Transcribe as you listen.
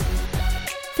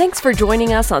Thanks for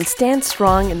joining us on Stand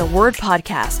Strong in the Word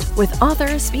podcast with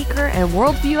author, speaker, and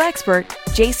worldview expert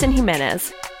Jason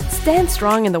Jimenez. Stand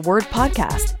Strong in the Word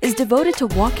podcast is devoted to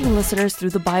walking listeners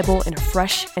through the Bible in a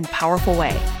fresh and powerful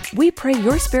way. We pray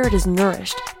your spirit is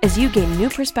nourished as you gain new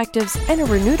perspectives and a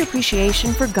renewed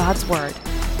appreciation for God's Word.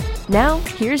 Now,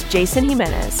 here's Jason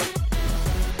Jimenez.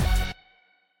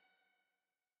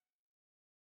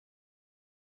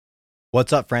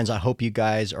 What's up, friends? I hope you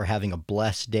guys are having a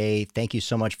blessed day. Thank you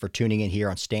so much for tuning in here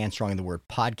on Stand Strong in the Word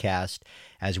podcast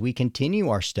as we continue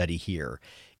our study here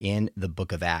in the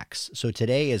book of Acts. So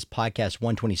today is podcast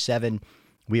 127.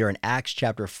 We are in Acts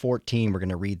chapter 14. We're going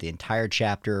to read the entire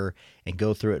chapter and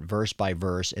go through it verse by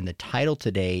verse. And the title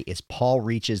today is Paul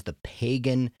Reaches the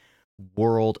Pagan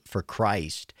World for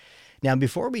Christ. Now,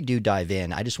 before we do dive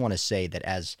in, I just want to say that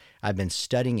as I've been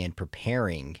studying and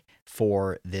preparing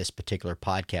for this particular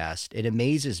podcast, it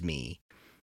amazes me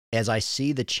as I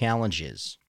see the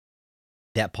challenges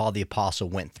that Paul the Apostle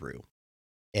went through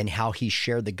and how he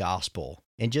shared the gospel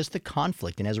and just the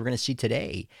conflict. And as we're going to see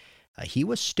today, he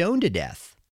was stoned to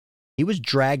death. He was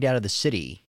dragged out of the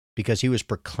city because he was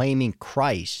proclaiming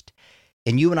Christ.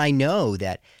 And you and I know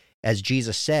that, as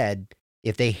Jesus said,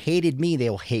 if they hated me, they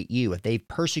will hate you. If they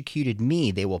persecuted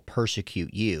me, they will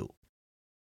persecute you.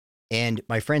 And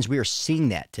my friends, we are seeing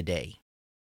that today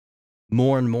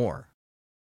more and more.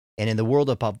 And in the world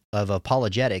of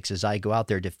apologetics, as I go out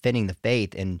there defending the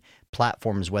faith in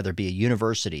platforms, whether it be a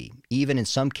university, even in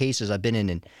some cases I've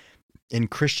been in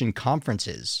Christian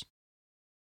conferences.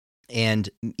 And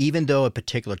even though a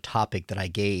particular topic that I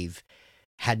gave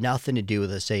had nothing to do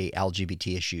with, let's say,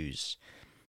 LGBT issues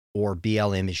or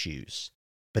BLM issues,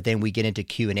 but then we get into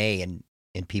Q&A and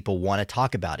people want to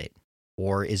talk about it.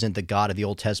 Or isn't the God of the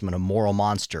Old Testament a moral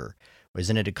monster? Or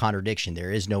isn't it a contradiction? There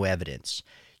is no evidence.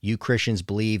 You Christians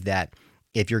believe that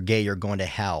if you're gay, you're going to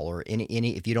hell. Or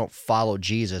if you don't follow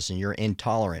Jesus and you're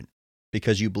intolerant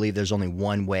because you believe there's only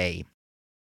one way.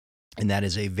 And that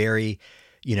is a very,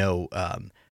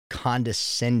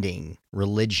 condescending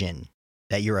religion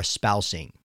that you're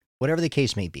espousing, whatever the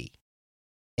case may be.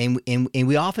 And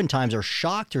we oftentimes are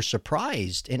shocked or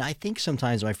surprised. And I think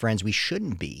sometimes, my friends, we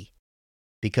shouldn't be.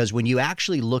 Because when you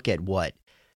actually look at what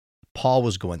Paul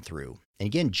was going through, and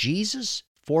again, Jesus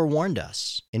forewarned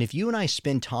us. And if you and I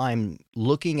spend time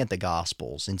looking at the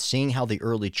Gospels and seeing how the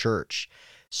early church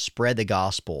spread the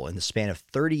gospel in the span of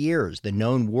 30 years, the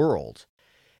known world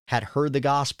had heard the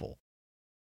gospel.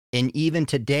 And even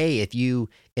today, if you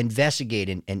investigate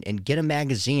and get a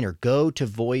magazine or go to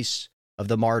Voice of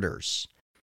the Martyrs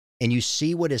and you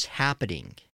see what is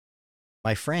happening,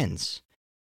 my friends,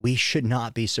 we should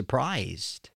not be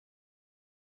surprised.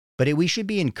 But we should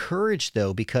be encouraged,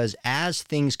 though, because as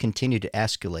things continue to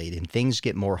escalate and things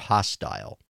get more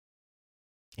hostile,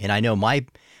 and I know my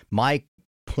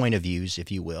point of views,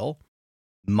 if you will,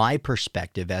 my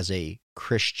perspective as a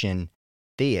Christian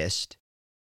theist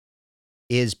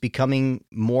is becoming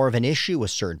more of an issue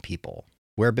with certain people,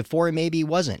 where before it maybe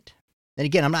wasn't. And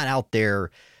again, I'm not out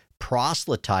there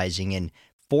proselytizing and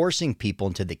forcing people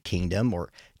into the kingdom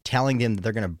or telling them that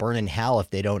they're going to burn in hell if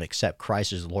they don't accept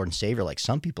Christ as the Lord and Savior, like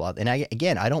some people out. And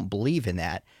I don't believe in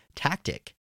that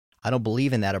tactic. I don't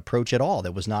believe in that approach at all.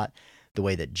 That was not the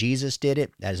way that Jesus did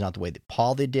it. That is not the way that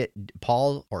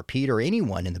Paul or Peter or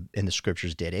anyone in the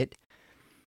scriptures did it.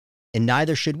 And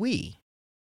neither should we.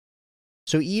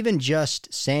 So even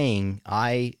just saying,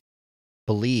 I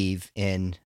believe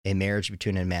in a marriage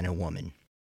between a man and a woman,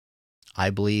 I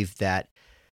believe that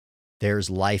there's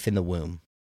life in the womb,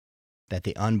 that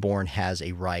the unborn has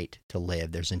a right to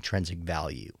live. There's intrinsic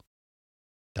value.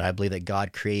 That I believe that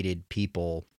God created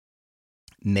people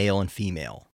male and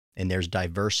female, and there's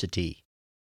diversity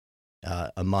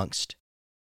amongst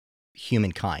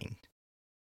humankind.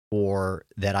 Or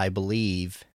that I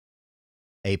believe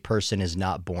a person is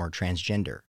not born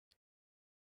transgender.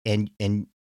 And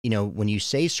when you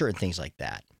say certain things like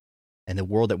that, in the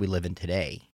world that we live in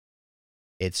today,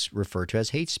 it's referred to as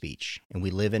hate speech, and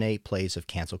we live in a place of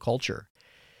cancel culture.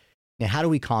 Now, how do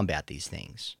we combat these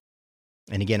things?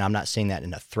 And again, I'm not saying that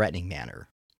in a threatening manner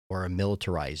or a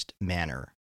militarized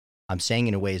manner. I'm saying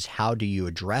in a way is how do you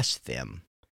address them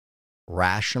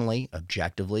rationally,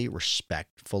 objectively,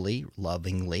 respectfully,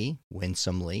 lovingly,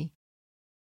 winsomely?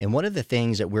 And one of the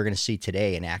things that we're going to see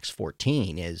today in Acts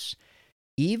 14 is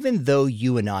even though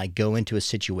you and I go into a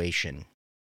situation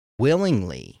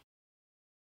willingly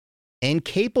and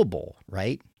capable,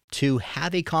 right, to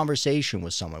have a conversation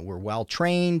with someone. We're well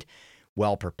trained,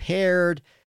 well prepared,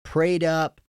 prayed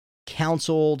up,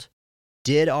 counseled,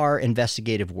 did our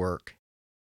investigative work,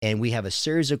 and we have a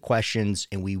series of questions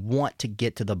and we want to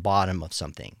get to the bottom of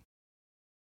something.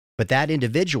 But that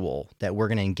individual that we're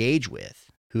going to engage with,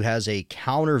 who has a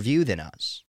counter view than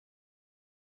us,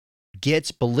 gets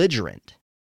belligerent,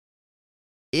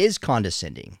 is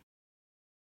condescending,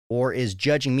 or is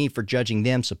judging me for judging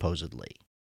them, supposedly.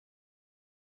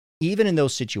 Even in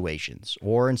those situations,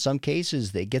 or in some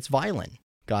cases, it gets violent,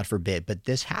 God forbid, but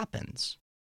this happens.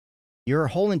 Your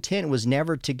whole intent was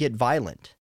never to get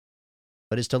violent,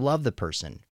 but is to love the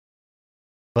person.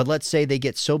 But let's say they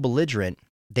get so belligerent,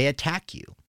 they attack you.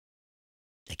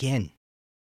 Again,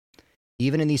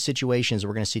 even in these situations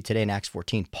we're going to see today in Acts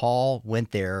 14, Paul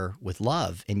went there with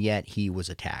love, and yet he was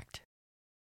attacked.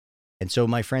 And so,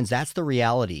 my friends, that's the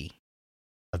reality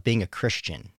of being a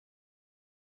Christian.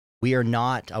 We are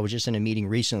not, I was just in a meeting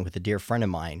recently with a dear friend of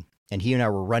mine, and he and I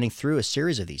were running through a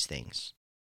series of these things.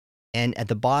 And at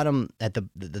the bottom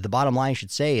line, I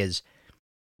should say, is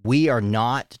we are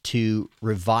not to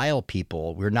revile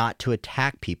people. We're not to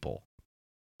attack people.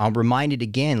 I'm reminded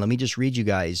again, let me just read you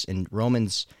guys in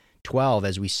Romans 12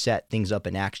 as we set things up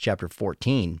in Acts chapter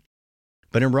 14.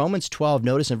 But in Romans 12,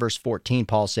 notice in verse 14,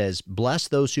 Paul says, "Bless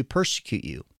those who persecute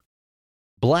you.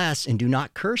 Bless and do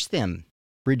not curse them.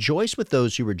 Rejoice with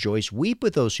those who rejoice. Weep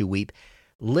with those who weep.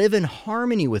 Live in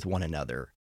harmony with one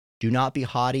another. Do not be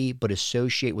haughty, but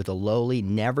associate with the lowly.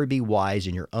 Never be wise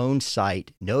in your own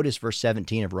sight." Notice verse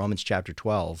 17 of Romans chapter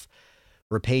 12.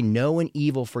 "Repay no one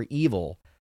evil for evil,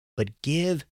 but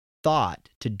give thought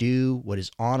to do what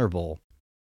is honorable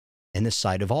in the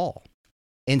sight of all."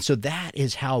 And so that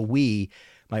is how we,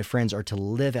 my friends, are to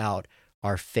live out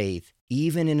our faith,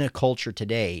 even in a culture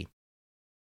today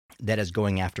that is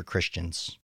going after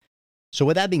Christians. So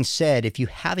with that being said, if you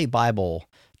have a Bible,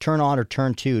 turn on or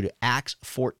turn to Acts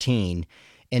 14.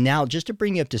 And now, just to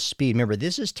bring you up to speed, remember,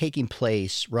 this is taking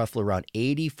place roughly around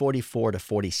AD 44 to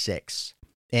 46.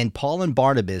 And Paul and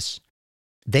Barnabas,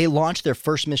 they launched their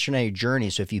first missionary journey.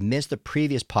 So if you missed the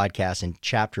previous podcast in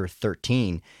chapter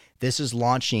 13, this is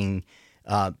launching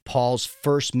Paul's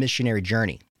first missionary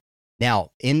journey.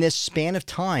 Now, in this span of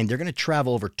time, they're going to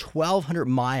travel over 1,200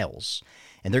 miles,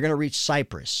 and they're going to reach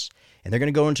Cyprus, and they're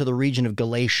going to go into the region of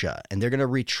Galatia, and they're going to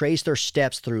retrace their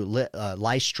steps through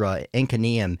Lystra,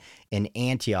 Iconium, and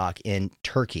Antioch in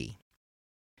Turkey.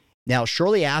 Now,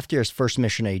 shortly after his first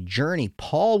missionary journey,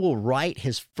 Paul will write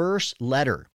his first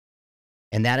letter,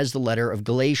 and that is the letter of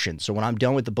Galatians. So when I'm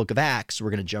done with the book of Acts, we're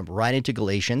going to jump right into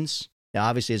Galatians. Now,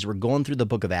 obviously, as we're going through the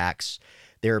book of Acts,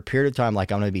 there are a period of time,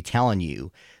 like I'm going to be telling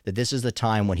you, that this is the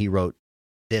time when he wrote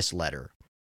this letter.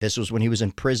 This was when he was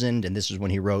imprisoned, and this is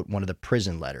when he wrote one of the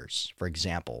prison letters, for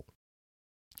example.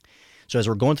 So as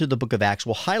we're going through the book of Acts,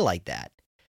 we'll highlight that.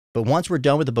 But once we're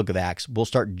done with the book of Acts, we'll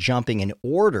start jumping in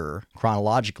order,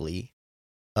 chronologically,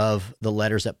 of the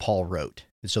letters that Paul wrote.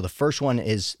 And so the first one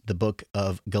is the book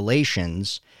of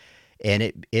Galatians,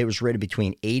 and it was written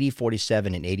between AD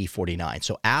 47 and AD 49.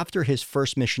 So after his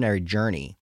first missionary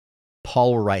journey,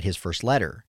 Paul will write his first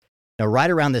letter. Now,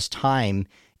 right around this time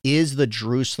is the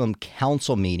Jerusalem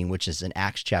Council meeting, which is in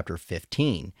Acts chapter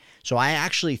 15. So I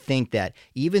actually think that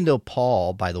even though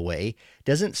Paul, by the way,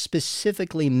 doesn't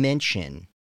specifically mention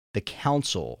the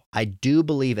council, I do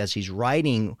believe as he's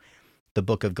writing the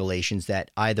book of Galatians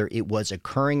that either it was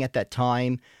occurring at that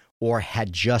time or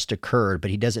had just occurred,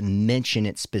 but he doesn't mention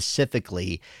it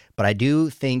specifically. But I do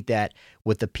think that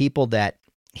with the people that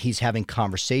he's having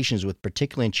conversations with,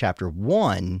 particularly in chapter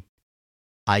 1,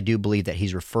 I do believe that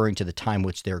he's referring to the time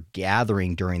which they're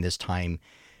gathering during this time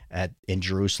in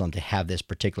Jerusalem to have this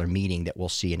particular meeting that we'll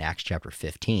see in Acts chapter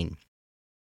 15.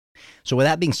 So with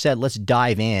that being said, let's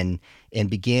dive in and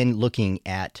begin looking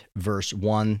at verse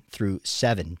 1 through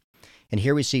 7. And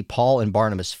here we see Paul and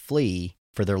Barnabas flee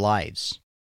for their lives.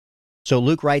 So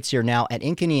Luke writes here, "Now at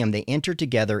Iconium they entered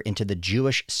together into the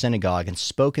Jewish synagogue and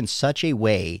spoke in such a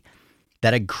way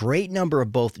that a great number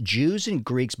of both Jews and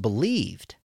Greeks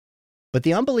believed. But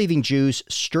the unbelieving Jews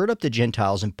stirred up the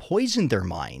Gentiles and poisoned their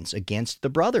minds against the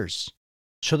brothers.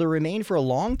 So they remained for a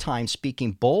long time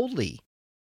speaking boldly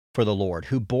for the Lord,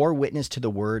 who bore witness to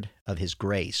the word of his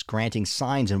grace, granting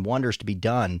signs and wonders to be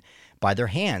done by their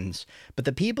hands. But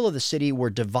the people of the city were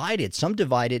divided. Some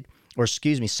sided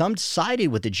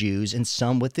with the Jews and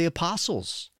some with the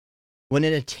apostles. When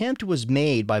an attempt was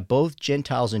made by both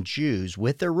Gentiles and Jews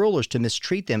with their rulers to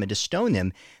mistreat them and to stone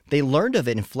them, they learned of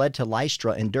it and fled to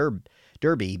Lystra and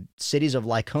Derbe, cities of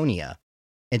Lycaonia,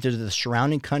 and to the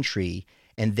surrounding country,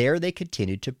 and there they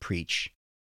continued to preach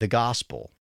the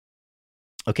gospel."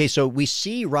 Okay, so we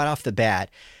see right off the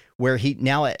bat where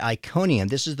now at Iconium,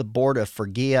 this is the border of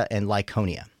Phrygia and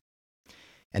Lycaonia.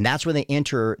 And that's where they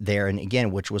enter there, and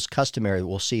again, which was customary,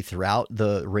 we'll see throughout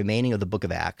the remaining of the book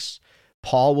of Acts,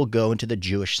 Paul will go into the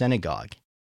Jewish synagogue.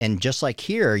 And just like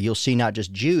here, you'll see not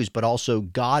just Jews, but also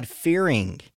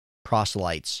God-fearing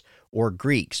proselytes or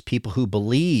Greeks, people who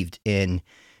believed in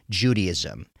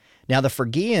Judaism. Now, the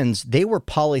Phrygians, they were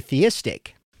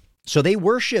polytheistic. So they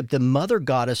worshiped the mother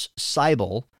goddess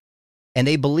Cybele, and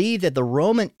they believed that the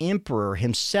Roman emperor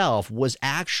himself was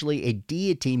actually a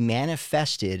deity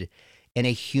manifested in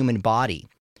a human body.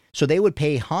 So they would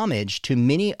pay homage to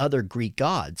many other Greek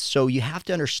gods. So you have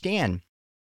to understand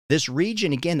this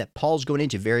region, again, that Paul's going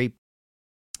into, very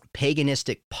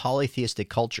paganistic, polytheistic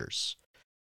cultures.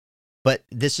 But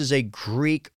this is a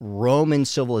Greek-Roman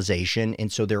civilization,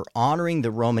 and so they're honoring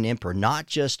the Roman emperor, not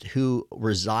just who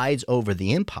resides over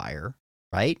the empire,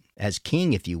 right, as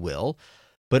king, if you will,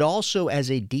 but also as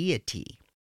a deity,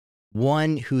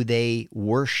 one who they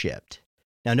worshipped.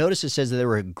 Now, notice it says that there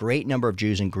were a great number of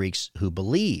Jews and Greeks who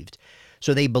believed.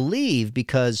 So they believed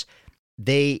because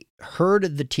they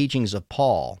heard the teachings of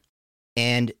Paul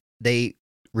and they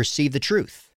received the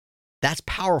truth. That's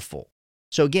powerful.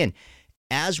 So again,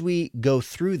 as we go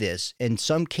through this, in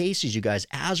some cases, you guys,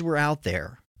 as we're out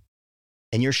there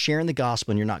and you're sharing the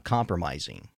gospel and you're not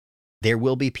compromising, there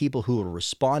will be people who will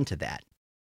respond to that.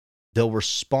 They'll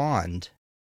respond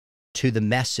to the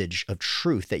message of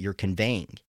truth that you're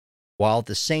conveying. While at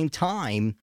the same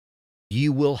time,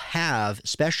 you will have,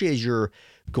 especially as you're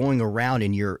going around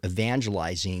and you're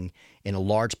evangelizing in a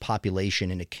large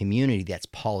population in a community that's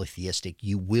polytheistic,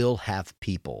 you will have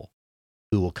people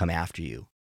who will come after you.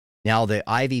 Now, the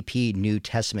IVP New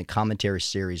Testament Commentary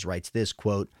Series writes this,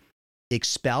 quote,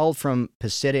 expelled from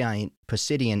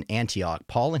Pisidian Antioch,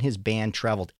 Paul and his band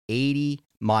traveled 80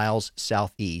 miles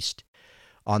southeast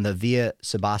on the Via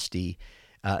Sebasti,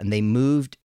 and they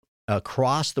moved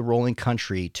across the rolling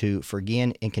country to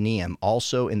Phrygian Iconium,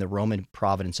 also in the Roman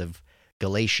province of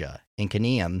Galatia.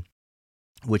 Iconium,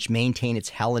 which maintained its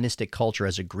Hellenistic culture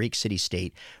as a Greek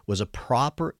city-state, was a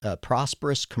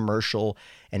prosperous commercial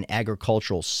and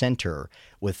agricultural center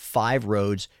with 5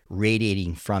 roads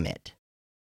radiating from it.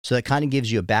 So that kind of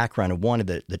gives you a background of one of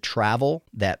the travel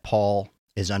that Paul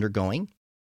is undergoing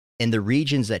and the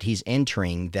regions that he's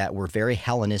entering that were very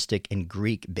Hellenistic and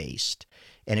Greek-based.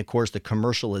 And, of course, the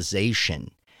commercialization.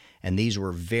 And these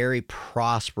were very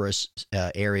prosperous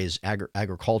areas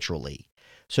agriculturally.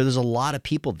 So there's a lot of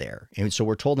people there. And so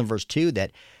we're told in verse 2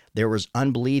 that there was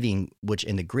unbelieving, which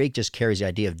in the Greek just carries the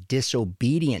idea of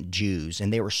disobedient Jews,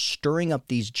 and they were stirring up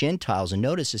these Gentiles. And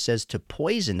notice it says to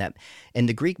poison them. And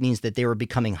the Greek means that they were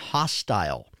becoming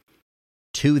hostile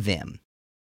to them.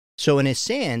 So in a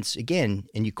sense, again,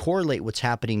 and you correlate what's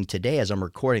happening today as I'm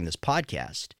recording this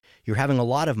podcast, you're having a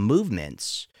lot of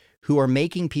movements who are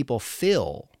making people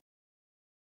feel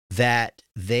that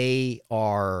they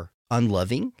are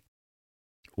unloving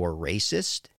or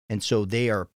racist. And so they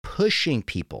are pushing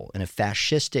people in a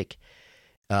fascistic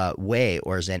way,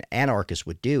 or as an anarchist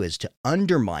would do, is to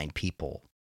undermine people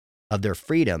of their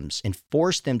freedoms and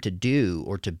force them to do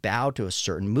or to bow to a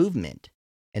certain movement.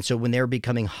 And so when they're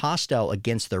becoming hostile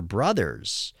against their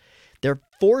brothers, they're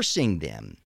forcing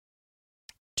them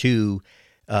to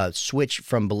switch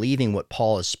from believing what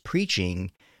Paul is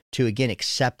preaching to, again,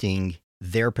 accepting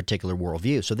their particular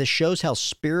worldview. So this shows how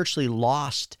spiritually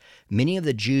lost many of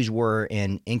the Jews were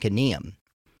in Iconium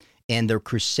and their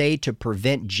crusade to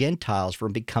prevent Gentiles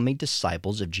from becoming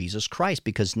disciples of Jesus Christ.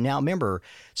 Because now, remember,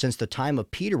 since the time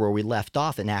of Peter, where we left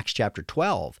off in Acts chapter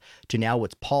 12, to now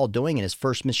what's Paul doing in his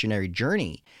first missionary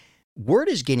journey, word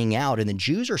is getting out, and the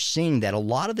Jews are seeing that a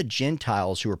lot of the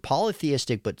Gentiles who are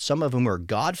polytheistic, but some of them are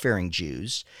God-fearing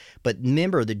Jews, but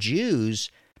remember, the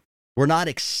Jews were not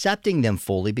accepting them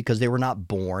fully because they were not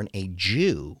born a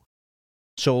Jew.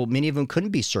 So many of them couldn't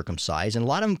be circumcised, and a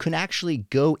lot of them couldn't actually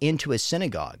go into a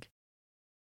synagogue.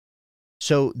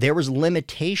 So there was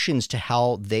limitations to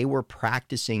how they were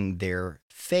practicing their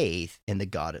faith in the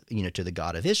God, to the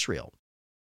God of Israel.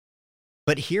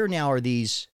 But here now are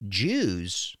these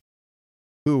Jews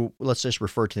who, let's just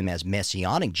refer to them as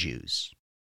Messianic Jews.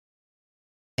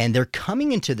 And they're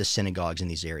coming into the synagogues in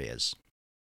these areas.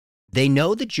 They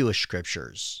know the Jewish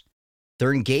scriptures.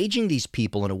 They're engaging these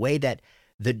people in a way that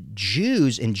the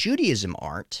Jews in Judaism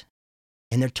aren't.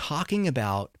 And they're talking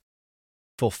about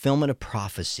fulfillment of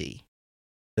prophecy.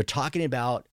 They're talking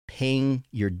about paying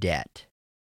your debt.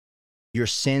 Your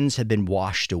sins have been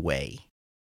washed away.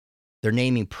 They're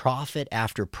naming prophet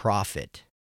after prophet.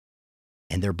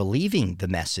 And they're believing the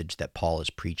message that Paul is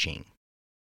preaching.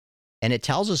 And it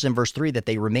tells us in verse 3 that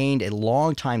they remained a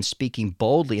long time speaking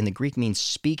boldly, and the Greek means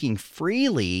speaking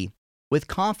freely with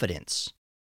confidence.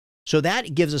 So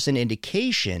that gives us an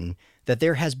indication that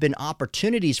there has been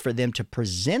opportunities for them to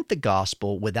present the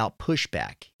gospel without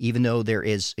pushback, even though there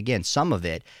is, again, some of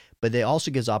it, but it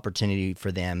also gives opportunity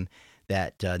for them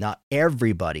that not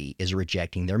everybody is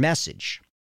rejecting their message.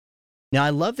 Now, I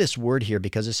love this word here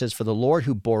because it says, for the Lord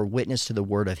who bore witness to the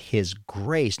word of his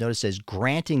grace. Notice it says,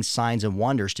 granting signs and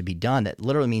wonders to be done. That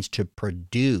literally means to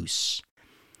produce.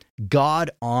 God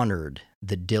honored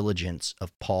the diligence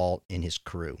of Paul and his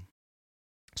crew.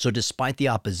 So despite the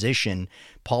opposition,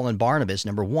 Paul and Barnabas,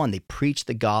 number one, they preached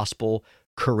the gospel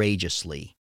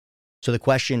courageously. So the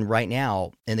question right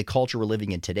now, in the culture we're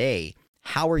living in today,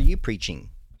 how are you preaching?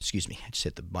 Excuse me, I just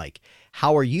hit the mic.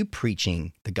 How are you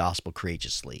preaching the gospel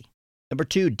courageously? Number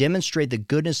two, demonstrate the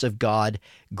goodness of God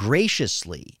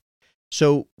graciously.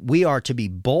 So we are to be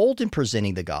bold in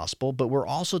presenting the gospel, but we're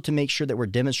also to make sure that we're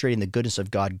demonstrating the goodness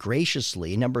of God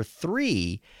graciously. And number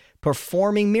three,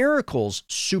 performing miracles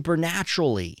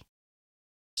supernaturally.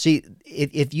 See,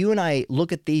 if you and I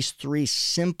look at these three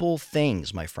simple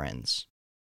things, my friends,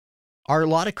 are a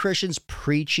lot of Christians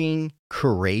preaching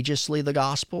courageously the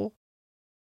gospel?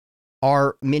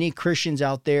 Are many Christians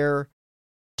out there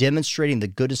demonstrating the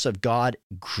goodness of God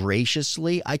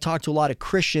graciously? I talk to a lot of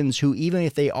Christians who, even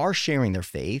if they are sharing their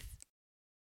faith,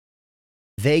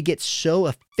 they get so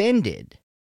offended,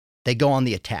 they go on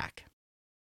the attack.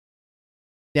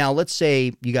 Now, let's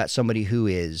say you got somebody who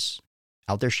is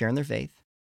out there sharing their faith,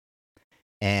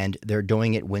 and they're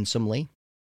doing it winsomely.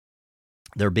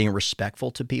 They're being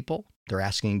respectful to people. They're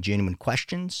asking genuine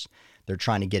questions. They're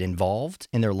trying to get involved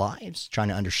in their lives, trying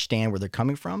to understand where they're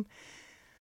coming from.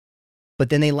 But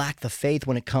then they lack the faith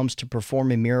when it comes to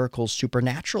performing miracles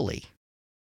supernaturally.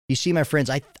 You see, my friends,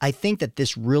 I think that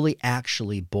this really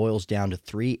actually boils down to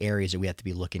three areas that we have to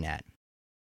be looking at: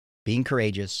 being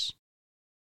courageous,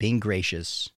 being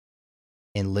gracious,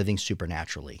 and living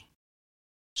supernaturally.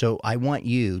 So I want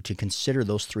you to consider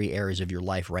those three areas of your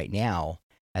life right now,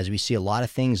 as we see a lot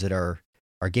of things that are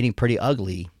getting pretty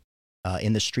ugly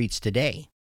in the streets today.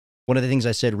 One of the things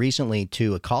I said recently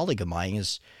to a colleague of mine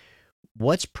is,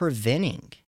 what's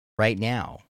preventing right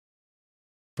now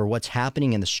for what's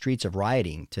happening in the streets of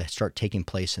rioting to start taking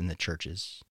place in the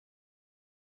churches?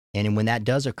 And when that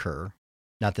does occur,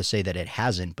 not to say that it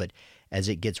hasn't, but as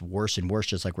it gets worse and worse,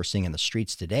 just like we're seeing in the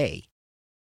streets today,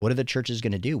 what are the churches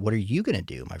going to do? What are you going to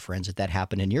do, my friends, if that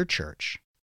happened in your church?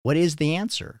 What is the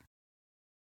answer?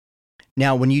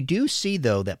 Now, when you do see,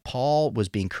 though, that Paul was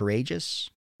being courageous,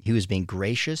 he was being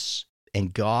gracious,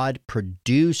 and God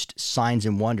produced signs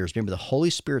and wonders. Remember, the Holy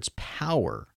Spirit's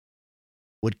power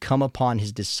would come upon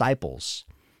his disciples.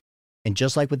 And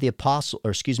just like with the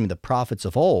the prophets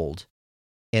of old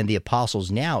and the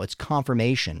apostles now, it's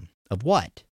confirmation of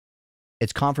what?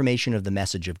 It's confirmation of the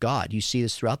message of God. You see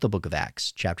this throughout the book of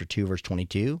Acts, chapter 2, verse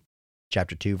 22,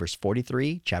 chapter 2, verse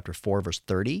 43, chapter 4, verse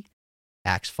 30,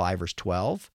 Acts 5, verse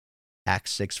 12,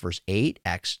 Acts 6, verse 8,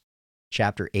 Acts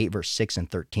chapter 8, verse 6 and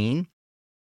 13.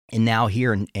 And now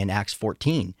here in Acts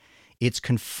 14, it's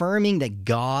confirming that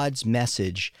God's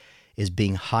message is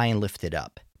being high and lifted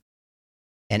up.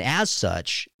 And as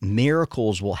such,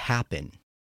 miracles will happen.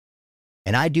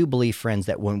 And I do believe, friends,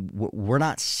 that when we're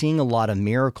not seeing a lot of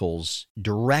miracles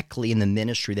directly in the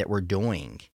ministry that we're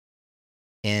doing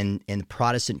in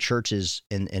Protestant churches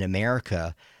in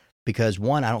America, because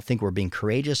one, I don't think we're being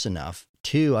courageous enough.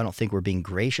 Two, I don't think we're being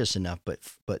gracious enough.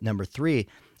 But number three,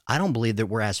 I don't believe that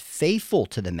we're as faithful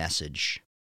to the message.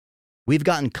 We've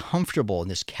gotten comfortable in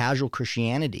this casual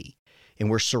Christianity, and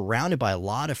we're surrounded by a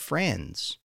lot of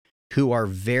friends who are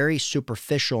very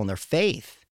superficial in their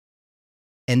faith.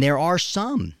 And there are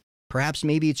some, perhaps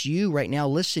maybe it's you right now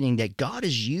listening, that God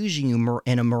is using you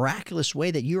in a miraculous way,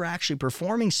 that you're actually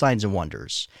performing signs and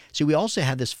wonders. See, we also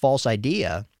have this false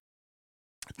idea,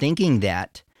 thinking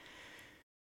that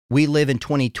we live in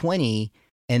 2020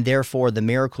 and therefore the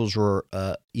miracles were,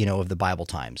 of the Bible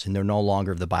times, and they're no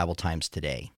longer of the Bible times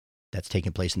today. That's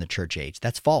taking place in the church age.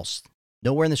 That's false.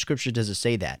 Nowhere in the scripture does it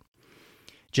say that.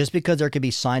 Just because there could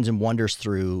be signs and wonders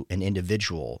through an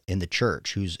individual in the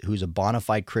church who's a bona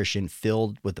fide Christian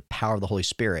filled with the power of the Holy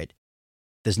Spirit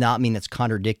does not mean that's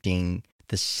contradicting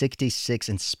the 66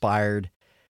 inspired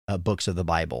books of the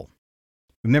Bible.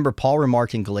 Remember, Paul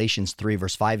remarked in Galatians 3,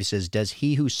 verse 5, he says, Does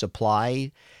he who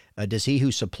supplies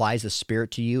the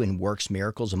Spirit to you and works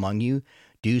miracles among you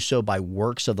do so by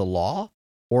works of the law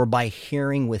or by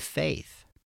hearing with faith?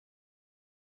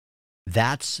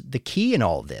 That's the key in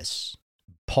all this.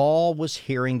 Paul was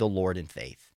hearing the Lord in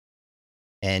faith,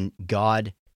 and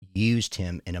God used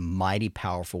him in a mighty,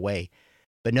 powerful way.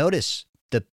 But notice,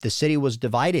 the city was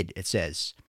divided, it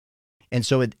says. And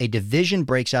so a division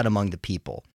breaks out among the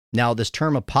people. Now, this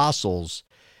term apostles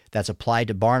that's applied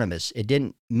to Barnabas, it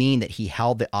didn't mean that he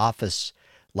held the office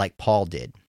like Paul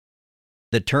did.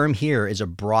 The term here is a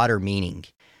broader meaning.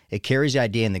 It carries the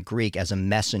idea in the Greek as a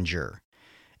messenger,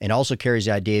 and also carries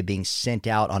the idea of being sent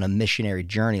out on a missionary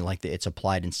journey, like it's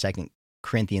applied in 2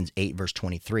 Corinthians 8, verse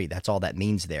 23. That's all that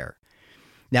means there.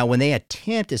 Now, when they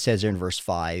attempt, it says in verse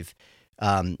 5,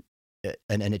 an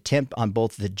attempt on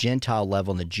both the Gentile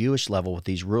level and the Jewish level with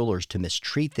these rulers to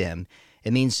mistreat them,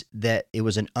 it means that it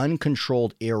was an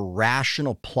uncontrolled,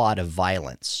 irrational plot of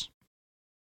violence.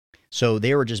 So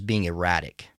they were just being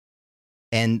erratic.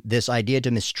 And this idea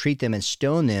to mistreat them and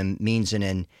stone them means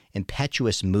an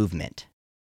impetuous movement.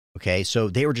 Okay, so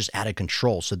they were just out of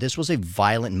control. So this was a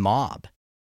violent mob.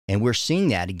 And we're seeing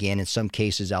that again in some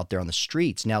cases out there on the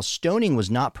streets. Now, stoning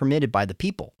was not permitted by the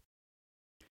people.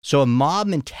 So a mob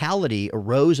mentality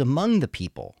arose among the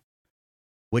people,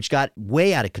 which got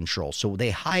way out of control. So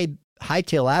they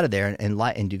hightail out of there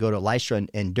and to go to Lystra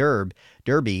and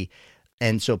Derbe.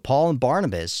 And so Paul and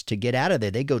Barnabas, to get out of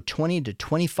there, they go 20 to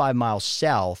 25 miles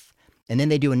south, and then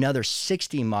they do another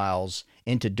 60 miles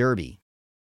into Derbe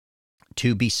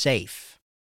to be safe.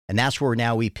 And that's where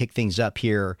now we pick things up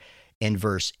here in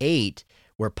verse 8,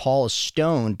 where Paul is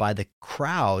stoned by the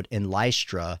crowd in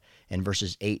Lystra in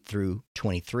verses 8 through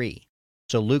 23.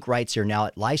 So Luke writes here, now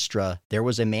at Lystra, there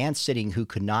was a man sitting who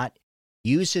could not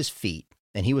use his feet,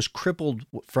 and he was crippled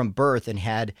from birth and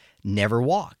had never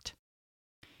walked.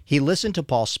 He listened to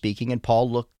Paul speaking, and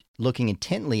Paul, looking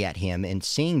intently at him and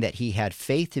seeing that he had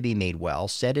faith to be made well,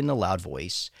 said in a loud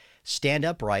voice, "Stand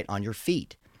upright on your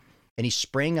feet." And he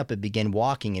sprang up and began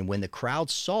walking. And when the crowd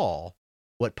saw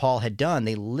what Paul had done,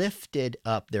 they lifted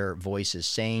up their voices,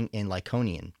 saying in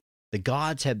Lycaonian, "The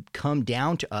gods have come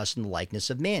down to us in the likeness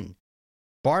of men."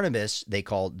 Barnabas they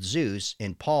called Zeus,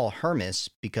 and Paul Hermas,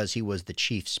 because he was the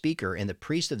chief speaker, and the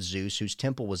priest of Zeus, whose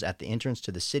temple was at the entrance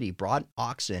to the city, brought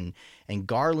oxen and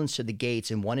garlands to the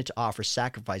gates and wanted to offer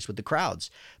sacrifice with the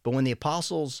crowds. But when the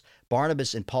apostles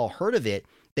Barnabas and Paul heard of it,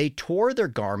 they tore their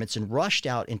garments and rushed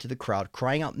out into the crowd,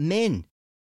 crying out, "Men,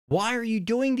 why are you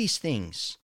doing these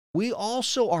things? We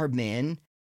also are men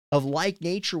of like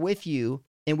nature with you,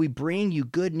 and we bring you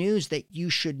good news that you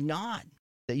should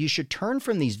turn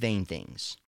from these vain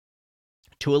things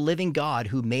to a living God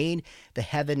who made the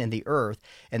heaven and the earth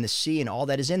and the sea and all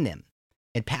that is in them.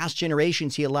 In past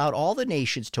generations, he allowed all the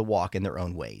nations to walk in their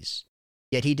own ways.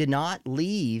 Yet he did not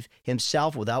leave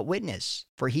himself without witness,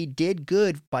 for he did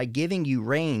good by giving you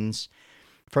rains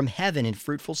from heaven in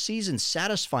fruitful seasons,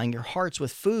 satisfying your hearts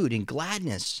with food and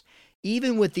gladness.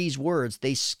 Even with these words,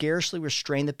 they scarcely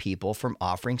restrained the people from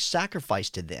offering sacrifice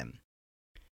to them."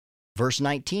 Verse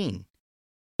 19,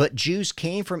 "But Jews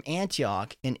came from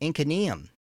Antioch and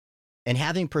Iconium, and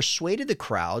having persuaded the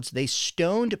crowds, they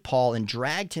stoned Paul and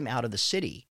dragged him out of the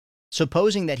city,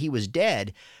 supposing that he was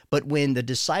dead. But when the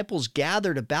disciples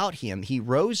gathered about him, he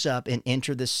rose up and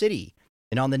entered the city.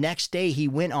 And on the next day he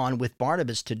went on with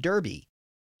Barnabas to Derbe.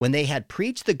 When they had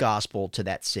preached the gospel to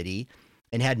that city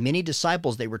and had many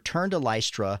disciples, they returned to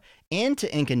Lystra and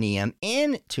to Iconium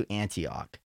and to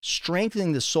Antioch,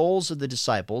 strengthening the souls of the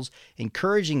disciples,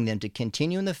 encouraging them to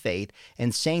continue in the faith,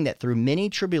 and saying that through many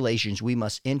tribulations we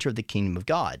must enter the kingdom of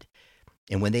God.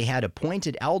 And when they had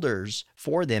appointed elders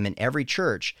for them in every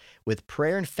church, with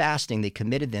prayer and fasting, they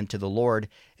committed them to the Lord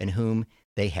in whom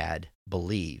they had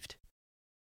believed."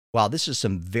 Wow, this is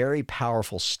some very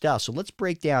powerful stuff. So let's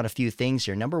break down a few things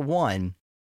here. Number one,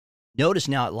 notice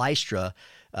now at Lystra,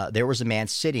 there was a man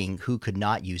sitting who could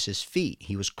not use his feet.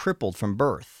 He was crippled from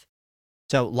birth.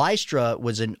 So Lystra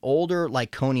was an older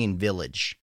Lycaonian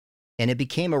village, and it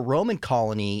became a Roman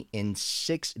colony in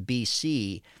 6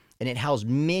 BC, and it housed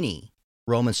many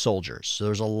Roman soldiers. So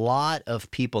there's a lot of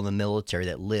people in the military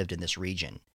that lived in this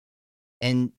region.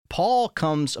 And Paul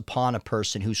comes upon a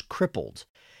person who's crippled.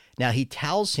 Now, he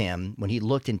tells him, when he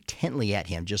looked intently at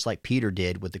him, just like Peter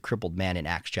did with the crippled man in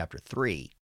Acts chapter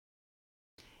 3,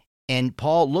 and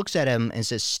Paul looks at him and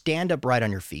says, "Stand upright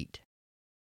on your feet."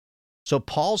 So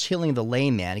Paul's healing the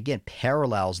lame man, again,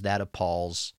 parallels that of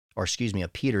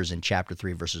Peter's in chapter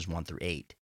 3, verses 1 through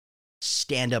 8.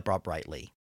 Stand up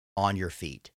uprightly on your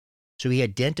feet. So he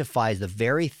identifies the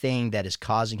very thing that is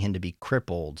causing him to be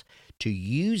crippled, to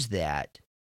use that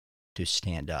to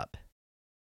stand up.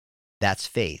 That's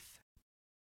faith.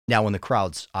 Now, when the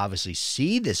crowds obviously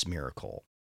see this miracle,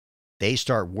 they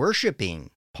start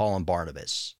worshiping Paul and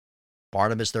Barnabas.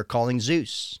 Barnabas, they're calling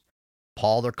Zeus.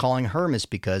 Paul, they're calling Hermas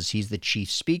because he's the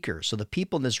chief speaker. So the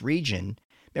people in this region,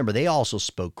 remember, they also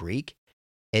spoke Greek,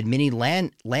 and many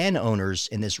landowners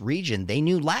in this region, they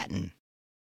knew Latin.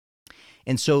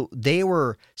 And so they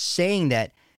were saying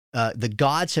that the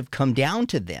gods have come down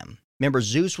to them. Remember,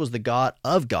 Zeus was the god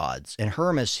of gods, and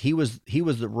Hermas, he was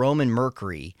the Roman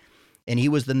Mercury, and he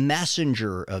was the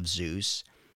messenger of Zeus,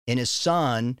 and his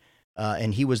son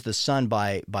and he was the son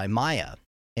by Maya.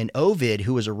 And Ovid,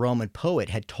 who was a Roman poet,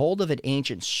 had told of an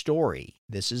ancient story.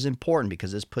 This is important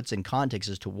because this puts in context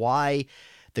as to why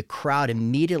the crowd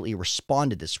immediately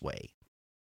responded this way.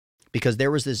 Because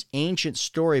there was this ancient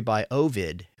story by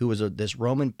Ovid, who was this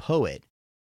Roman poet,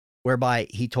 whereby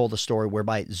he told a story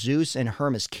whereby Zeus and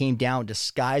Hermes came down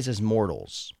disguised as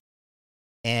mortals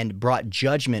and brought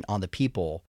judgment on the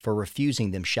people for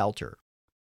refusing them shelter.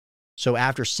 So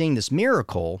after seeing this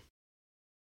miracle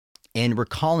and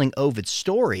recalling Ovid's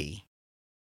story,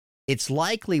 it's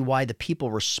likely why the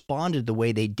people responded the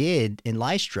way they did in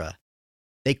Lystra.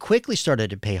 They quickly started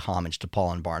to pay homage to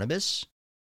Paul and Barnabas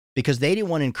because they didn't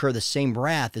want to incur the same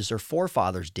wrath as their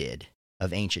forefathers did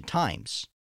of ancient times.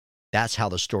 That's how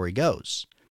the story goes.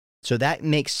 So that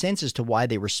makes sense as to why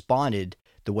they responded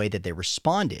the way that they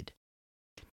responded.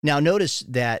 Now notice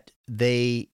that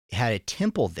they had a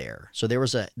temple there. So there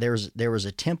was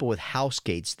a temple with house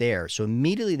gates there. So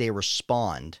immediately they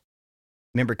respond.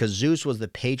 Remember, because Zeus was the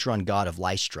patron god of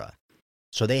Lystra.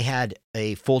 So they had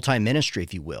a full-time ministry,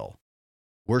 if you will,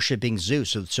 worshiping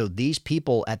Zeus. So these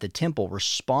people at the temple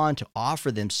respond to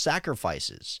offer them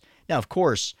sacrifices. Now, of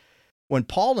course, when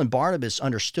Paul and Barnabas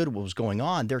understood what was going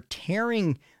on, they're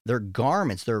tearing their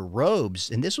garments, their robes,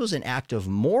 and this was an act of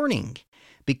mourning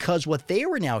because what they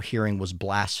were now hearing was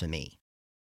blasphemy.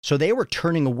 So they were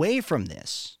turning away from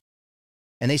this.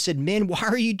 And they said, men, why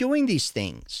are you doing these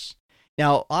things?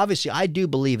 Now, obviously, I do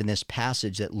believe in this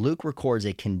passage that Luke records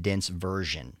a condensed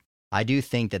version. I do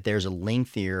think that there's a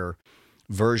lengthier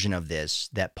version of this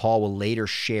that Paul will later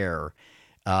share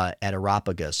at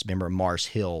Areopagus, remember Mars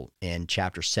Hill, in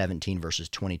chapter 17, verses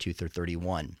 22 through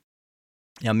 31.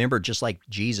 Now, remember, just like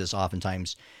Jesus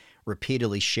oftentimes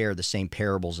repeatedly shared the same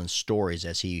parables and stories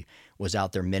as he was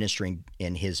out there ministering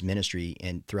in his ministry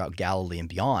and throughout Galilee and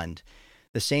beyond,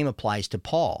 the same applies to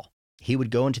Paul. He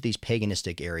would go into these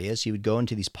paganistic areas. He would go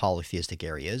into these polytheistic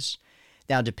areas.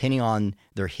 Now, depending on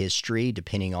their history,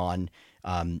 depending on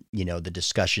the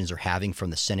discussions they're having from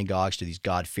the synagogues to these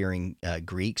God-fearing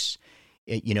Greeks,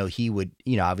 he would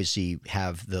obviously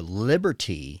have the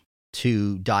liberty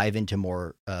to dive into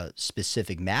more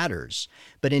specific matters.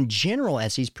 But in general,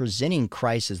 as he's presenting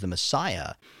Christ as the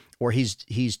Messiah, or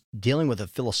he's dealing with a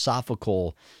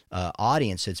philosophical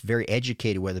audience that's very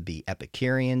educated, whether it be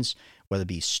Epicureans, whether it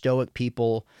be Stoic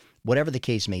people, whatever the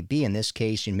case may be. In this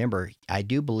case, remember, I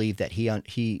do believe that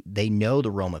they know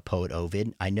the Roman poet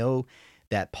Ovid. I know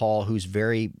that Paul, who's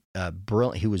very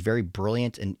brilliant, who was very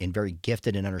brilliant and very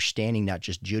gifted in understanding not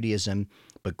just Judaism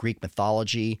but Greek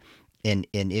mythology and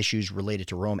issues related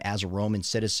to Rome as a Roman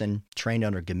citizen trained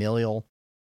under Gamaliel,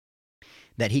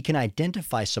 that he can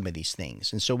identify some of these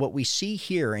things. And so what we see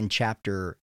here in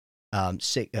chapter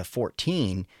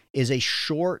 14 is a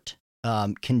short,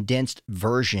 condensed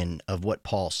version of what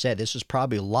Paul said. This is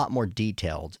probably a lot more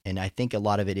detailed, and I think a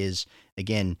lot of it is,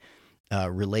 again,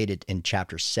 related in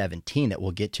chapter 17 that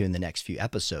we'll get to in the next few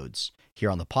episodes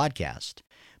here on the podcast.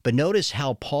 But notice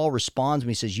how Paul responds when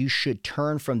he says, you should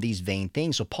turn from these vain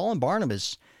things. So Paul and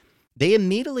Barnabas, they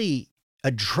immediately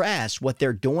address what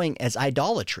they're doing as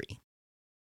idolatry.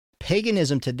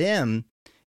 Paganism to them,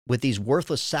 with these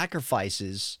worthless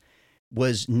sacrifices,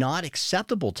 was not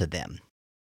acceptable to them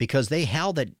because they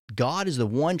held that God is the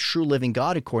one true living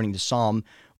God, according to Psalm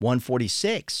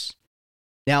 146.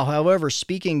 Now, however,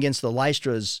 speaking against the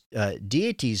Lystra's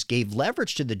deities gave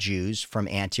leverage to the Jews from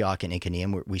Antioch and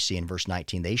Iconium, where we see in verse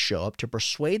 19, they show up to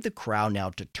persuade the crowd now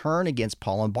to turn against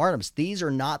Paul and Barnabas. These are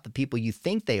not the people you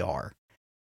think they are.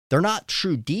 They're not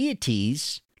true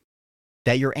deities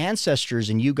that your ancestors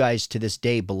and you guys to this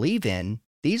day believe in.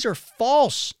 These are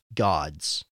false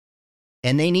gods,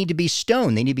 and they need to be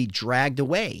stoned. They need to be dragged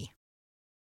away.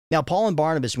 Now, Paul and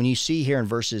Barnabas, when you see here in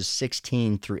verses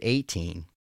 16 through 18,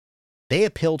 they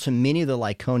appeal to many of the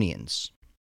Lycaonians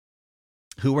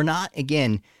who were not,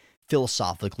 again,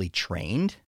 philosophically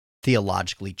trained,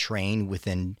 theologically trained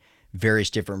within various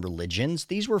different religions.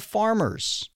 These were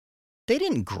farmers. They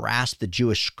didn't grasp the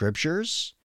Jewish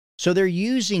scriptures. So they're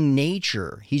using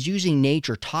nature. He's using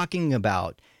nature, talking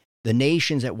about the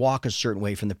nations that walk a certain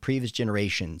way from the previous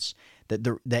generations, that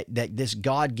this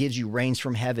God gives you rains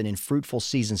from heaven and fruitful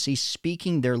seasons. He's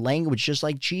speaking their language just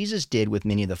like Jesus did with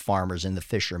many of the farmers and the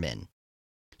fishermen.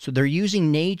 So they're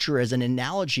using nature as an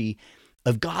analogy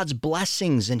of God's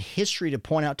blessings and history to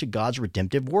point out to God's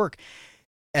redemptive work.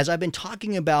 As I've been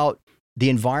talking about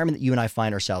the environment that you and I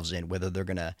find ourselves in, whether they're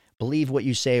going to believe what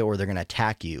you say or they're going to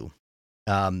attack you,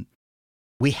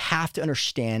 we have to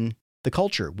understand the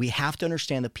culture. We have to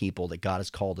understand the people that God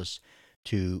has called us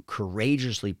to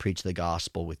courageously preach the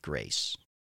gospel with grace.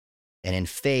 And in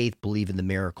faith, believe in the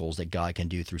miracles that God can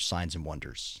do through signs and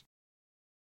wonders.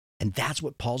 And that's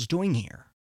what Paul's doing here.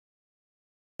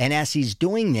 And as he's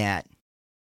doing that,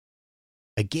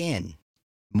 again,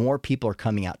 more people are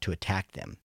coming out to attack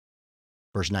them.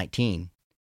 Verse 19,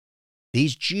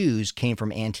 these Jews came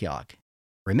from Antioch.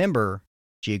 Remember,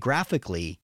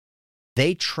 geographically,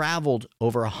 they traveled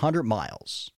over 100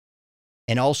 miles,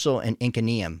 and also in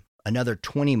Iconium, another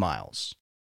 20 miles.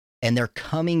 And they're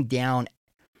coming down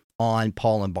on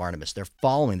Paul and Barnabas. They're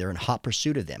following, they're in hot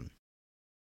pursuit of them.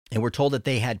 And we're told that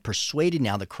they had persuaded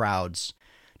now the crowds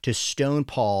to stone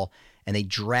Paul, and they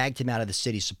dragged him out of the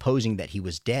city, supposing that he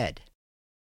was dead.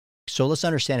 So let's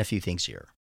understand a few things here.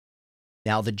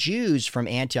 Now, the Jews from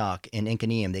Antioch and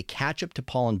Iconium, they catch up to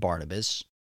Paul and Barnabas.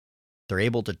 They're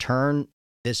able to turn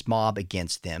this mob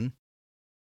against them.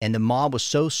 And the mob was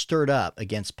so stirred up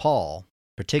against Paul,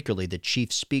 particularly the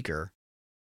chief speaker,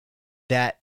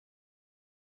 that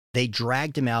they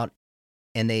dragged him out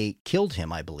and they killed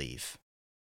him, I believe.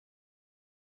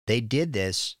 They did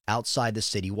this outside the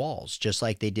city walls, just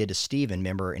like they did to Stephen,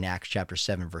 remember in Acts chapter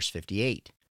 7, verse 58.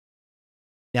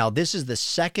 Now, this is the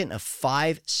second of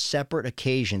 5 separate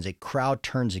occasions a crowd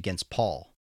turns against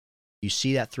Paul. You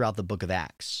see that throughout the book of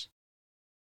Acts.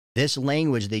 This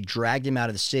language, they dragged him out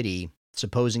of the city,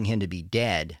 supposing him to be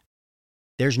dead.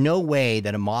 There's no way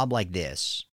that a mob like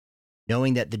this,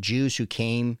 knowing that the Jews who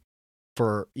came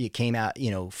out,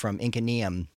 from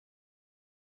Iconium,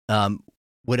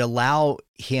 would allow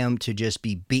him to just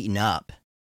be beaten up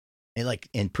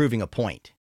and proving a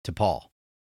point to Paul.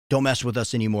 Don't mess with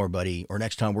us anymore, buddy, or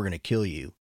next time we're going to kill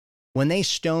you. When they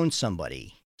stone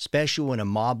somebody, especially in a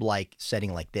mob-like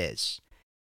setting like this,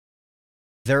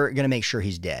 they're going to make sure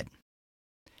he's dead.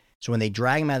 So when they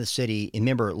drag him out of the city, and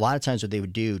remember, a lot of times what they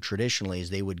would do traditionally is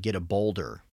they would get a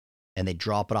boulder and they'd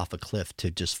drop it off a cliff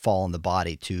to just fall on the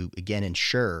body to, again,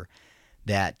 ensure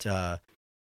that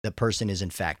the person is in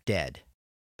fact dead.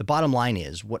 The bottom line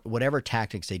is, whatever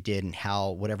tactics they did and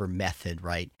whatever method,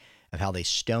 right, of how they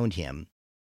stoned him,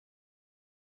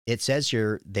 it says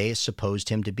here they supposed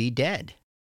him to be dead.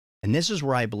 And this is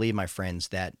where I believe, my friends,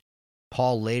 that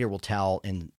Paul later will tell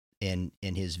in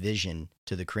his vision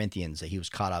to the Corinthians that he was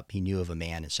caught up, he knew of a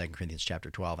man in 2 Corinthians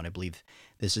chapter 12, and I believe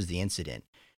this is the incident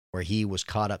where he was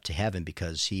caught up to heaven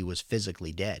because he was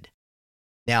physically dead.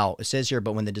 Now, it says here,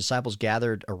 but when the disciples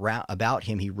gathered about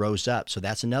him, he rose up. So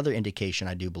that's another indication,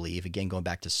 I do believe, again, going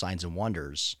back to signs and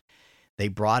wonders. They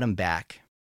brought him back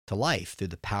to life through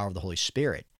the power of the Holy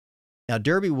Spirit. Now,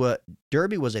 Derbe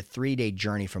was a 3-day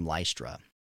journey from Lystra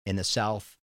in the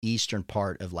southeastern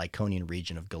part of Lycaonian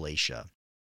region of Galatia.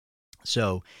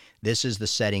 So this is the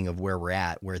setting of where we're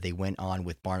at, where they went on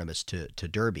with Barnabas to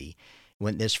Derbe.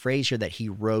 When this phrase here that he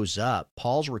rose up,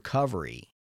 Paul's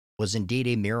recovery was indeed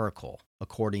a miracle,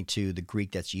 according to the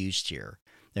Greek that's used here.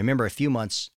 Now remember, a few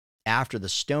months after the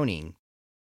stoning,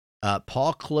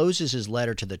 Paul closes his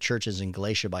letter to the churches in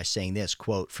Galatia by saying this,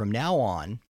 quote, "From now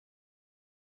on,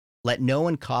 let no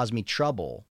one cause me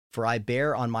trouble, for I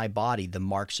bear on my body the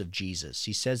marks of Jesus."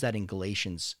 He says that in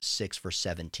Galatians 6, verse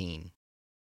 17.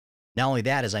 Not only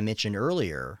that, as I mentioned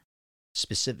earlier,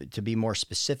 to be more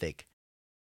specific,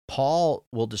 Paul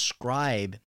will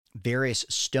describe various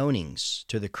stonings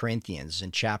to the Corinthians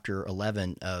in chapter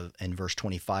 11 and verse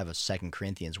 25 of 2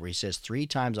 Corinthians, where he says, 3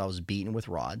 times I was beaten with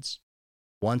rods.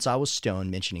 Once I was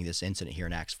stoned, mentioning this incident here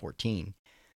in Acts 14.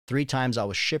 3 times I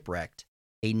was shipwrecked.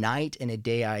 A night and a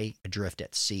day I adrift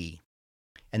at sea.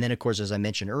 And then, of course, as I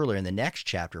mentioned earlier, in the next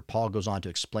chapter, Paul goes on to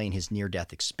explain his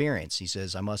near-death experience. He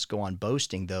says, I must go on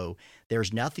boasting, though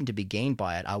there's nothing to be gained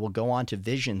by it. I will go on to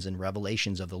visions and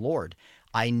revelations of the Lord.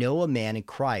 I know a man in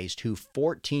Christ who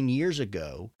 14 years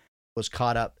ago was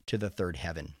caught up to the third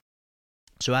heaven.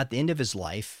 So at the end of his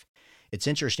life, it's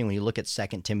interesting when you look at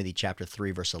 2 Timothy chapter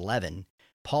 3, verse 11,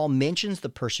 Paul mentions the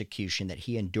persecution that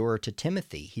he endured to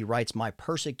Timothy. He writes, my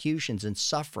persecutions and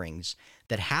sufferings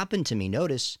that happened to me,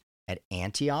 notice, at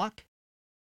Antioch,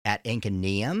 at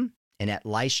Iconium, and at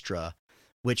Lystra,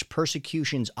 which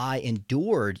persecutions I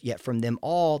endured, yet from them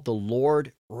all the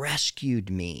Lord rescued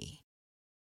me.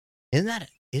 Isn't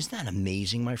that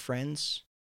amazing, my friends?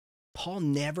 Paul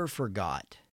never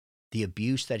forgot the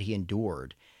abuse that he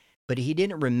endured, but he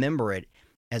didn't remember it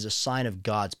as a sign of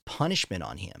God's punishment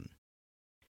on him.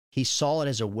 He saw it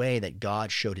as a way that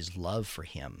God showed his love for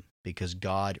him because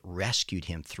God rescued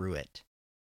him through it.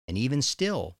 And even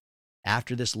still,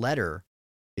 after this letter,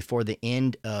 before the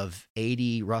end of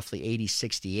roughly AD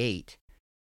 68,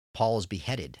 Paul is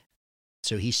beheaded.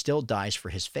 So he still dies for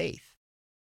his faith.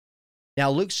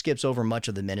 Now, Luke skips over much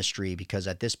of the ministry because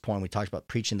at this point we talked about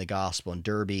preaching the gospel in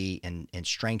Derbe and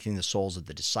strengthening the souls of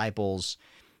the disciples.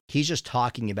 he's just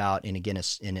talking about, and again,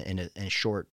 in a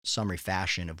short summary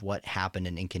fashion of what happened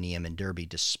in Iconium and Derbe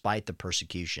despite the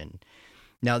persecution.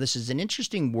 Now, this is an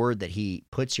interesting word that he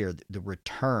puts here, the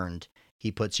returned,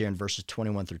 he puts here in verses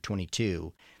 21 through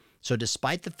 22. So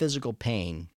despite the physical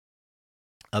pain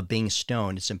of being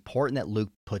stoned, it's important that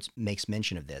Luke makes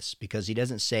mention of this, because he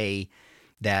doesn't say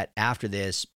that after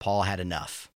this, Paul had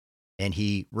enough and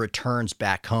he returns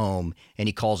back home and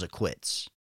he calls it quits.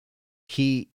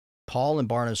 Paul and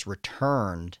Barnabas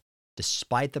returned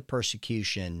despite the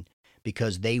persecution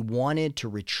because they wanted to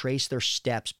retrace their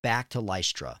steps back to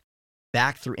Lystra,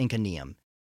 back through Iconium,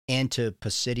 and to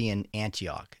Pisidian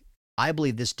Antioch. I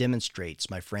believe this demonstrates,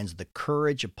 my friends, the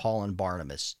courage of Paul and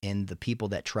Barnabas and the people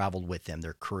that traveled with them,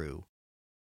 their crew.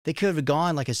 They could have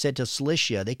gone, like I said, to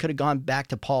Cilicia. They could have gone back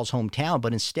to Paul's hometown,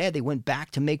 but instead they went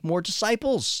back to make more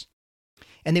disciples.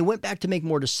 And they went back to make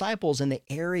more disciples in the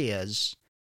areas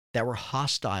that were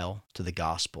hostile to the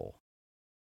gospel.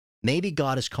 Maybe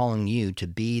God is calling you to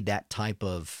be that type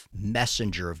of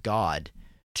messenger of God,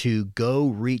 to go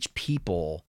reach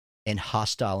people in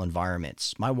hostile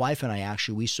environments. My wife and I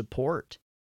we support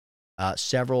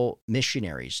several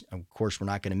missionaries. Of course, we're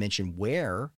not going to mention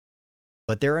where,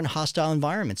 but they're in hostile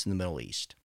environments in the Middle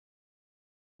East.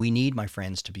 We need, my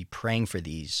friends, to be praying for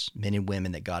these men and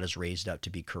women that God has raised up to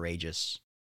be courageous.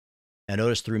 Now,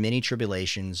 notice through many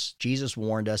tribulations, Jesus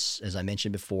warned us, as I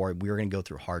mentioned before, we were going to go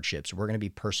through hardships. We're going to be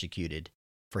persecuted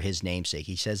for his namesake.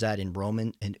 He says that in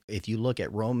Romans, and if you look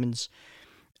at Romans,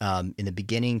 in the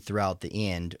beginning throughout the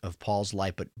end of Paul's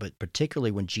life, but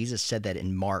particularly when Jesus said that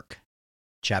in Mark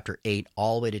chapter 8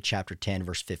 all the way to chapter 10,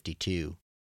 verse 52.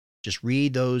 Just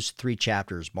read those 3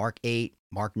 chapters, Mark 8,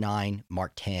 Mark 9,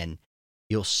 Mark 10.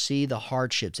 You'll see the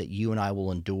hardships that you and I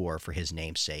will endure for his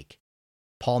namesake.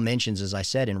 Paul mentions, as I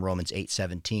said in Romans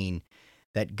 8:17,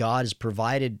 that God has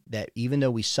provided that even though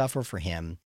we suffer for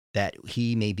him, that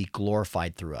he may be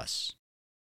glorified through us.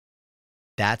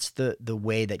 That's the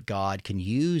way that God can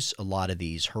use a lot of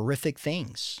these horrific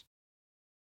things,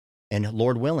 and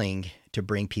Lord willing, to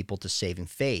bring people to saving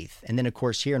faith. And then, of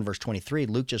course, here in verse 23,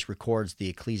 Luke just records the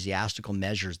ecclesiastical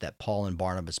measures that Paul and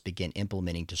Barnabas begin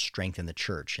implementing to strengthen the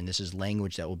church. And this is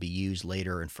language that will be used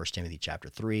later in 1 Timothy chapter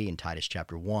 3 and Titus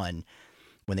chapter 1,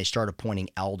 when they start appointing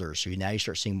elders. So now you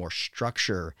start seeing more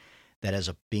structure that is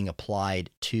being applied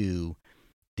to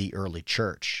the early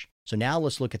church. So now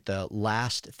let's look at the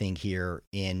last thing here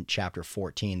in chapter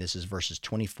 14. This is verses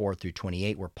 24 through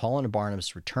 28, where Paul and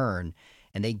Barnabas return,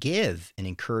 and they give an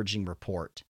encouraging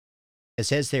report. It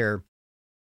says there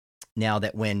now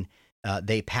that when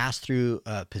they passed through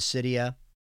Pisidia,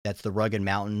 that's the rugged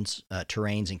mountains,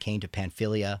 terrains, and came to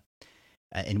Pamphylia,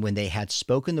 and when they had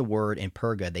spoken the word in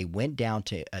Perga, they went down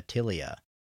to Attalia,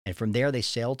 and from there they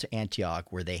sailed to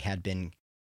Antioch, where they had been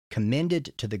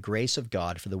commended to the grace of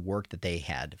God for the work that they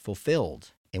had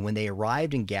fulfilled. And when they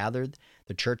arrived and gathered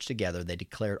the church together, they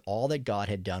declared all that God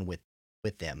had done with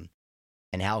them,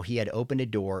 and how he had opened a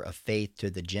door of faith to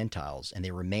the Gentiles, and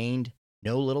they remained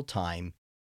no little time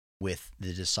with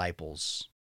the disciples.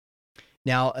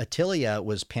 Now, Attalia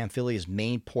was Pamphylia's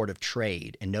main port of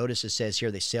trade, and notice it says here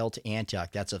they sailed to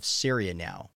Antioch. That's of Syria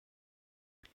now.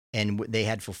 And they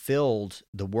had fulfilled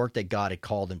the work that God had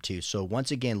called them to. So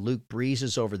once again, Luke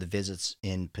breezes over the visits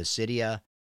in Pisidia,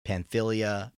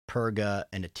 Pamphylia, Perga,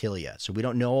 and Attalia. So we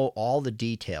don't know all the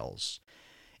details.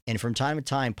 And from time to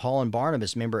time, Paul and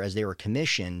Barnabas, remember, as they were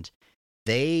commissioned,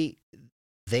 they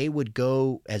would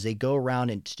go, as they go around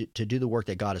and to do the work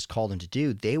that God has called them to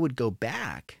do, they would go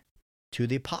back to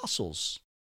the apostles,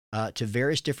 to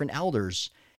various different elders,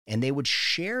 and they would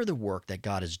share the work that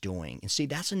God is doing. And see,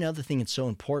 that's another thing that's so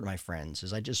important, my friends,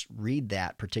 is I just read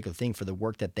that particular thing for the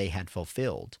work that they had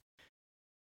fulfilled.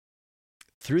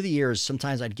 Through the years,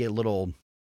 sometimes I'd get a little,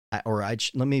 or I'd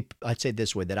say it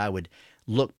this way, that I would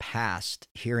look past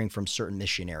hearing from certain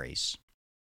missionaries.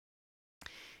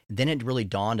 Then it really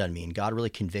dawned on me, and God really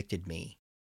convicted me,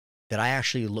 that I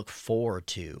actually look forward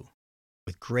to,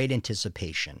 with great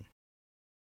anticipation,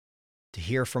 to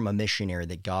hear from a missionary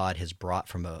that God has brought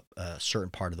from a certain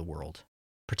part of the world,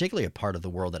 particularly a part of the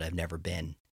world that I've never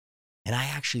been. And I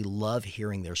actually love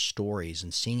hearing their stories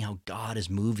and seeing how God is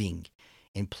moving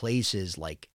in places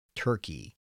like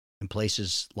Turkey, in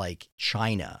places like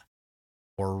China,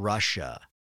 or Russia,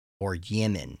 or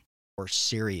Yemen, or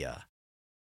Syria.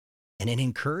 And it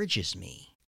encourages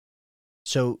me.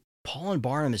 So Paul and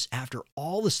Barnabas, after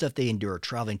all the stuff they endured,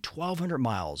 traveling 1,200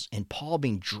 miles, and Paul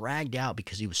being dragged out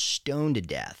because he was stoned to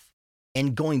death,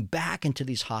 and going back into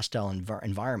these hostile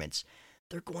environments,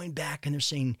 they're going back and they're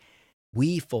saying,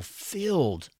 we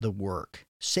fulfilled the work.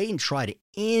 Satan tried to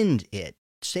end it.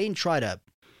 Satan tried to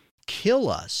kill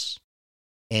us.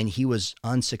 And he was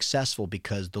unsuccessful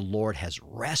because the Lord has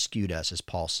rescued us, as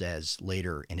Paul says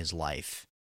later in his life,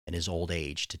 in his old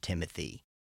age, to Timothy,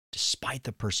 despite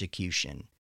the persecution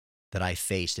that I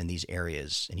faced in these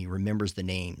areas. And he remembers the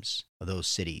names of those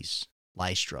cities,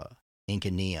 Lystra,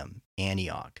 Iconium,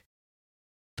 Antioch.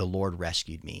 The Lord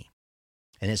rescued me.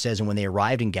 And it says, and when they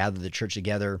arrived and gathered the church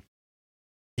together,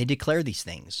 they declared these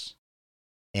things.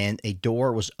 And a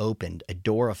door was opened, a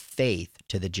door of faith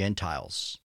to the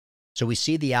Gentiles. So we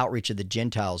see the outreach of the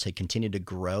Gentiles had continued to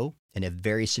grow in a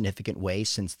very significant way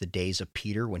since the days of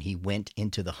Peter when he went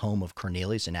into the home of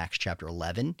Cornelius in Acts chapter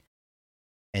 11.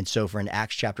 And so for in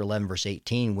Acts chapter 11, verse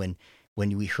 18, when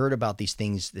we heard about these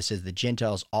things, this says the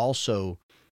Gentiles also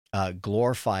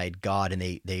glorified God, and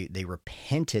they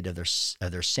repented of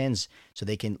their sins so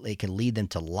they can lead them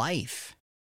to life.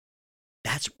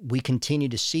 That's we continue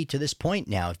to see to this point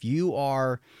now. If you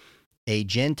are a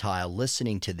Gentile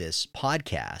listening to this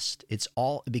podcast, it's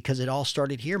all because it all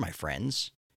started here, my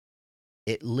friends.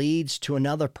 It leads to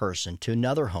another person, to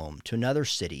another home, to another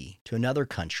city, to another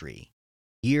country,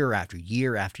 year after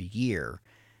year after year,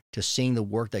 to seeing the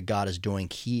work that God is doing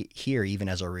here, even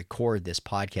as I record this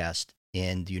podcast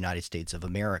in the United States of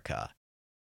America.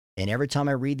 And every time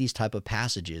I read these type of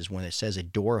passages, when it says a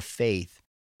door of faith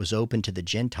was open to the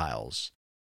Gentiles,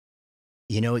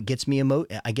 it gets me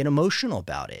I get emotional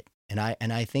about it. And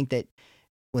I think that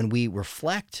when we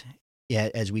reflect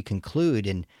as we conclude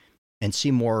and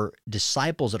see more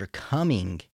disciples that are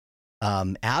coming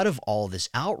out of all this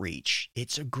outreach,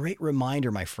 it's a great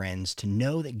reminder, my friends, to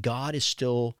know that God is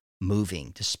still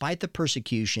moving. Despite the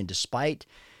persecution, despite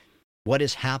what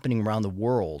is happening around the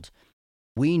world,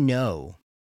 we know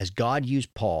as God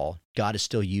used Paul, God is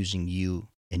still using you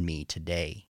and me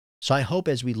today. So I hope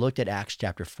as we looked at Acts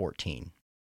chapter 14,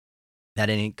 that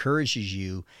it encourages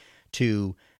you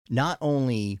to not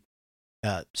only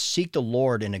seek the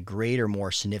Lord in a greater,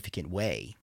 more significant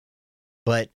way,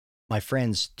 but, my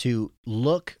friends, to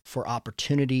look for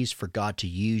opportunities for God to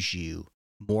use you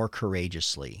more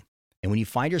courageously. And when you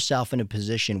find yourself in a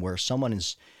position where someone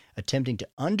is attempting to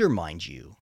undermine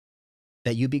you,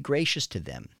 that you be gracious to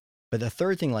them. But the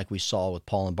third thing, like we saw with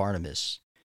Paul and Barnabas,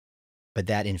 but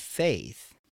that in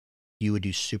faith, you would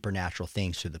do supernatural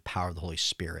things through the power of the Holy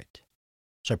Spirit.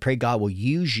 So I pray God will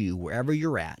use you wherever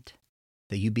you're at,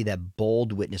 that you be that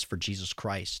bold witness for Jesus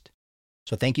Christ.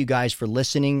 So thank you guys for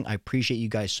listening. I appreciate you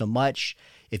guys so much.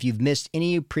 If you've missed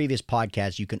any previous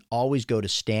podcasts, you can always go to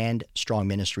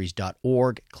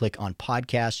standstrongministries.org, click on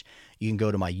podcasts. You can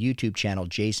go to my YouTube channel,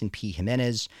 Jason P.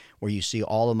 Jimenez, where you see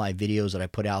all of my videos that I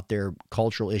put out there,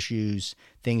 cultural issues,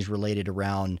 things related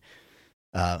around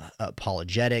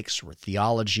apologetics or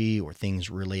theology or things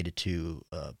related to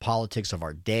politics of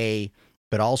our day,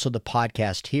 but also the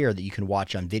podcast here that you can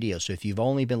watch on video. So if you've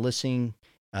only been listening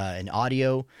in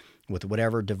audio with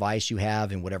whatever device you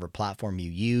have and whatever platform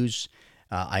you use,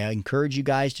 I encourage you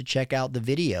guys to check out the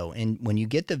video. And when you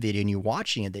get the video and you're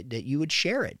watching it, that you would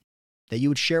share it, that you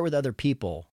would share it with other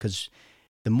people, because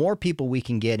the more people we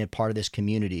can get in part of this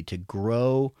community to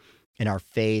grow in our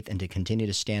faith and to continue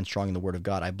to stand strong in the Word of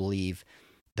God, I believe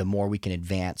the more we can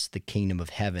advance the kingdom of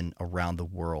heaven around the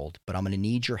world. But I'm going to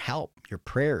need your help, your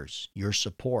prayers, your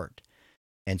support.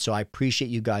 And so I appreciate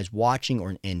you guys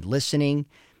watching and listening.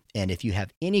 And if you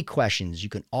have any questions, you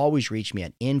can always reach me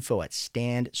at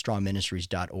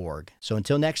info@standstrongministries.org. So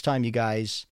until next time, you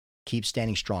guys, keep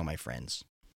standing strong, my friends.